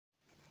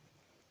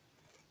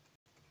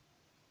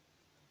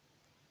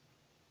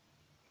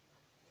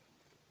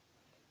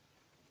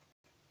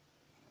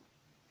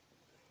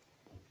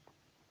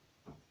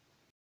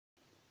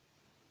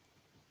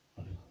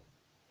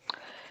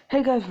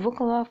Hey guys,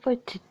 welcome back for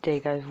today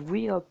guys.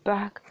 We are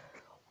back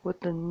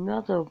with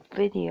another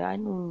video. I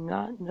do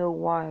not know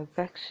why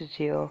Vex is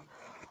here.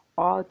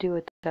 I'll deal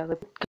with that.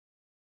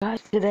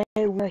 Guys, today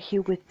we're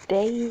here with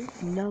day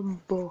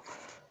number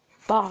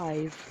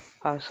 5.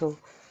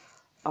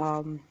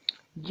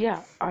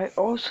 Yeah, I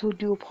also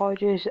do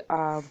apologize.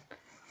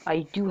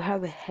 I do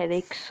have a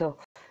headache, so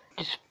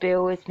just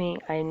bear with me.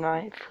 I'm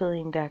not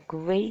feeling that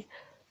great.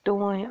 Don't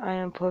worry, I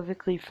am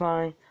perfectly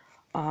fine.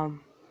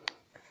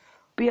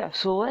 But yeah,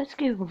 so let's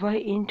get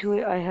right into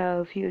it. I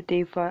have here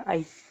day 5.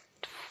 I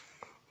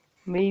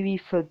maybe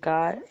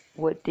forgot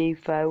what day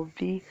 5 would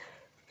be,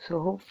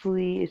 so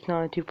hopefully it's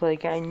not too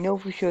late. I know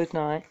for sure it's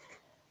not.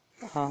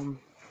 Um,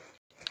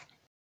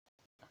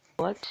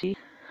 let's see.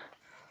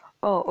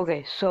 Oh,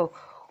 okay, so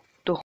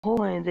the whole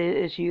point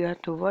is you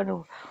have to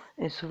run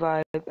and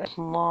survive as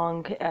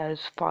long as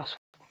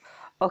possible.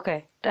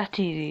 Okay, that's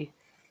easy.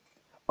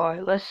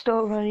 Alright, let's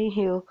start running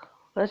here.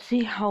 Let's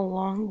see how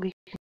long we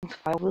can survive.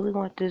 I really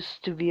want this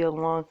to be a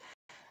long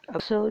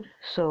episode,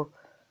 so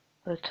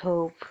let's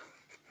hope.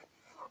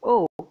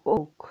 Oh,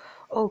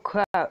 oh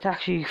crap, it's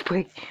actually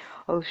breaking.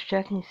 I was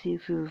checking to see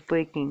if it was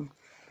breaking.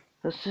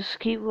 Let's just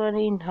keep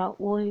running, not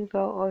worry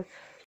about our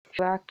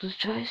track. Let's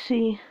try to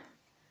see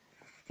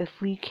if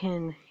we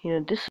can,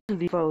 this would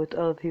be fun with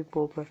other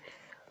people, but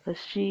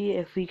let's see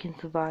if we can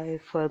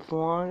survive for as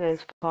long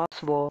as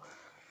possible.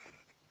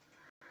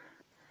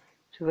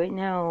 So right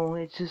now,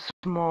 it's just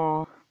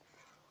small.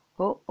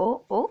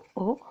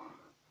 Oh.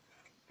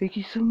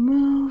 Making some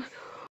moves.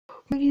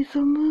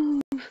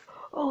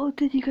 Oh,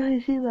 did you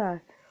guys see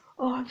that?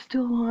 Oh, I'm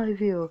still alive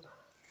here.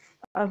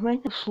 I'm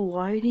right now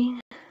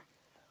sliding.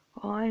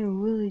 Oh, I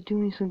am really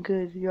doing some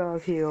good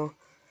job here.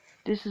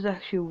 This is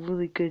actually a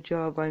really good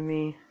job by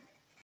me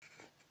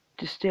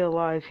to stay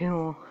alive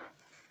here.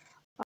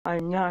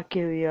 I'm not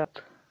giving up.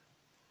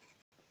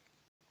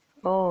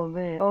 Oh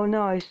man. Oh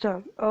no, I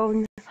stopped. Oh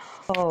no.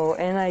 Oh,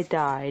 and I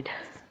died.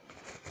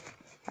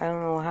 I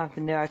don't know what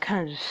happened there. I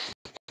kind of just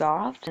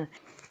stopped and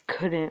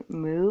couldn't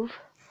move.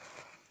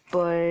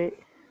 But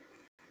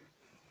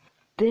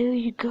there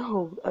you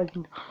go. A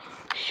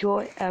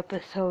short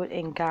episode,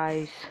 and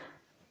guys,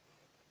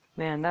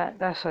 man,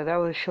 that's right. That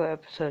was a short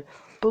episode.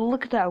 But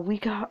look at that. We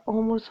got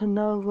almost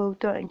another road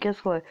done. And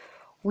guess what?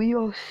 We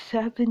are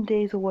 7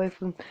 days away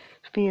from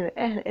being an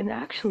end. And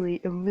actually,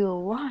 in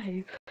real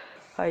life,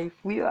 like,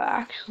 we are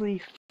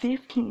actually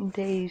 15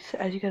 days,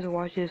 as you guys are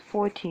watching, it's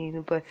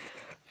 14, but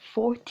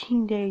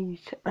 14 days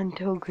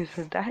until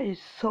Christmas. That is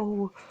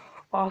so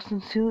awesome.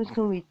 Soon it's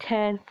going to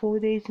be 4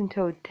 days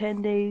until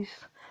 10 days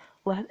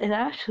left. And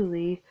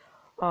actually,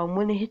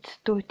 when it hits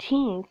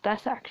 13th,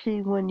 that's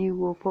actually when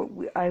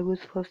I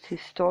was supposed to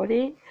start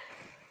it,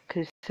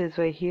 because it says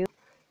right here.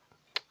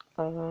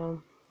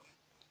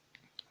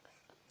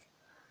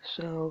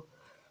 So,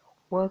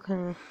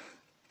 welcome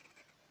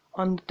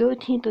on the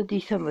 13th of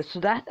December. So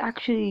that's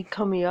actually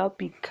coming up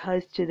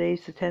because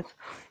today's the 10th.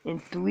 In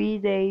 3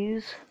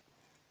 days,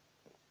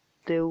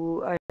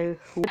 I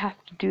will have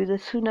to do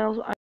this. Who knows?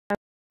 I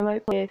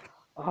might play it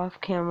off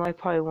camera. I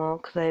probably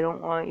won't, because I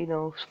don't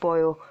want,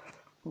 spoil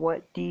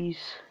what the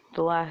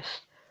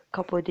last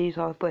couple of days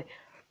are. But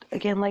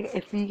again, like,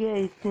 if you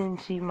guys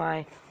didn't see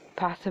my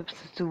past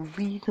episodes, the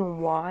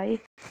reason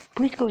why,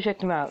 please go check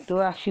them out.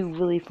 They're actually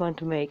really fun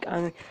to make.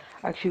 I'm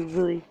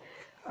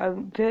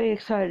very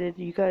excited.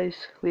 You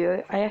guys,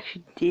 I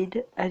actually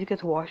did, as you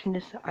guys are watching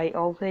this, I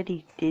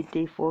already did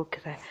day 4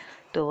 because I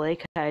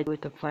delayed I had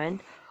with a friend.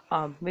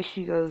 Make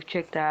sure you go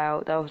check that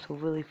out. That was a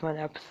really fun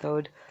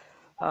episode.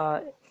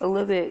 A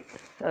little bit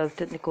of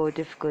technical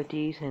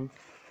difficulties and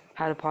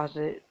had to pause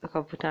it a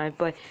couple times,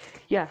 but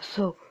yeah.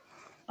 So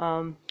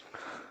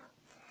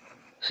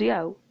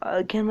yeah.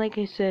 Again, like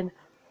I said,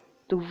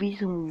 the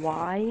reason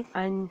why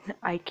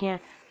I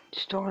can't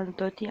start on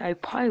 13, I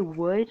probably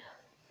would,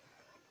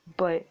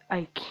 but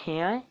I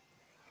can't.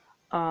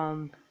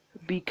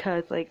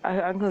 Because like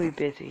I'm gonna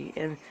be busy,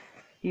 and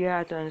you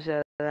have to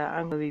understand that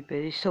I'm gonna be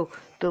busy. So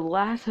the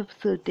last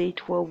episode, day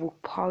 12, will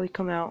probably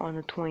come out on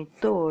the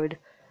 23rd,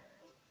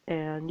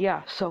 and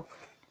yeah. So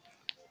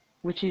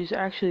which is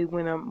actually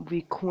when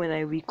I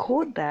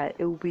record that,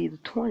 it will be the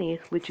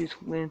 20th, which is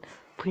when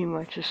pretty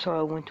much the start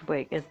of winter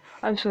break, and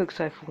I'm so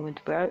excited for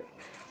winter break.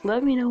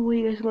 Let me know what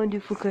you guys are gonna do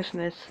for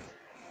Christmas.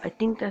 I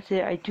think that's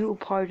it. I do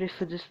apologize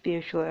for this being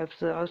a short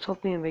episode. I was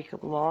hoping to make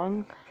it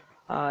long.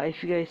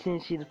 If you guys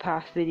didn't see the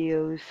past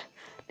videos,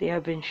 they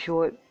have been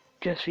short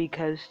just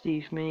because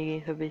these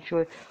minigames have been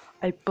short.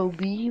 I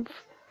believe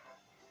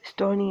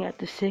starting at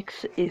the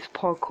 6th is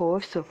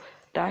parkour, so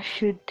that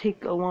should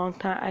take a long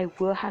time. I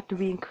will have to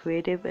be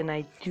creative, and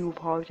I do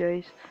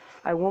apologize.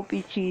 I won't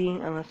be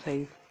cheating unless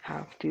I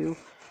have to.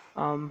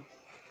 But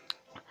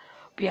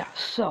yeah,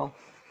 so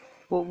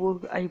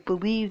I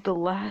believe the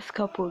last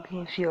couple of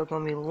games here are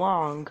gonna be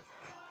long.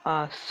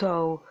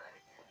 So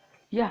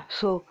yeah,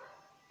 so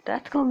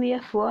that's gonna be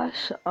it for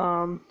us.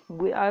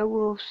 I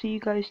will see you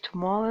guys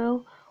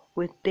tomorrow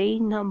with day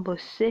number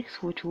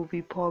 6, which will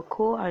be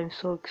parkour. I'm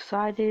so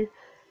excited.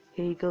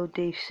 Here you go,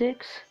 day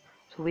 6.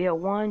 So we have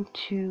 1,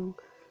 2,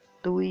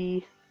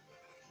 3,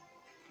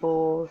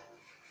 4,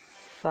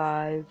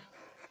 5,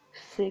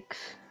 6,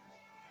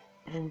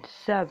 and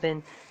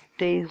 7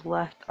 days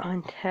left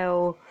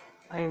until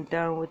I am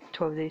done with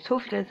 12 days.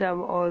 Hope you guys have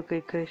all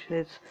good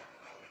Christmas.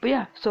 But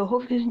yeah, so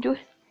hope you guys enjoyed.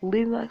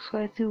 Leave a like,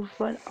 subscribe, super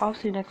fun. I'll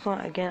see you next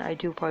one. Again, I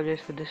do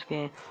apologize for this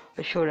being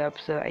a short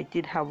episode. I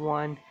did have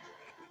one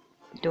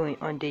doing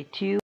on day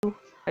 2.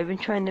 I've been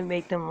trying to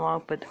make them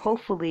long, but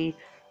hopefully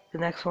the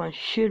next one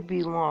should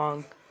be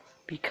long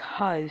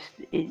because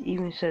it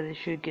even said it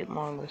should get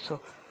longer. So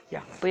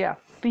yeah, but yeah,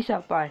 peace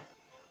out, bye.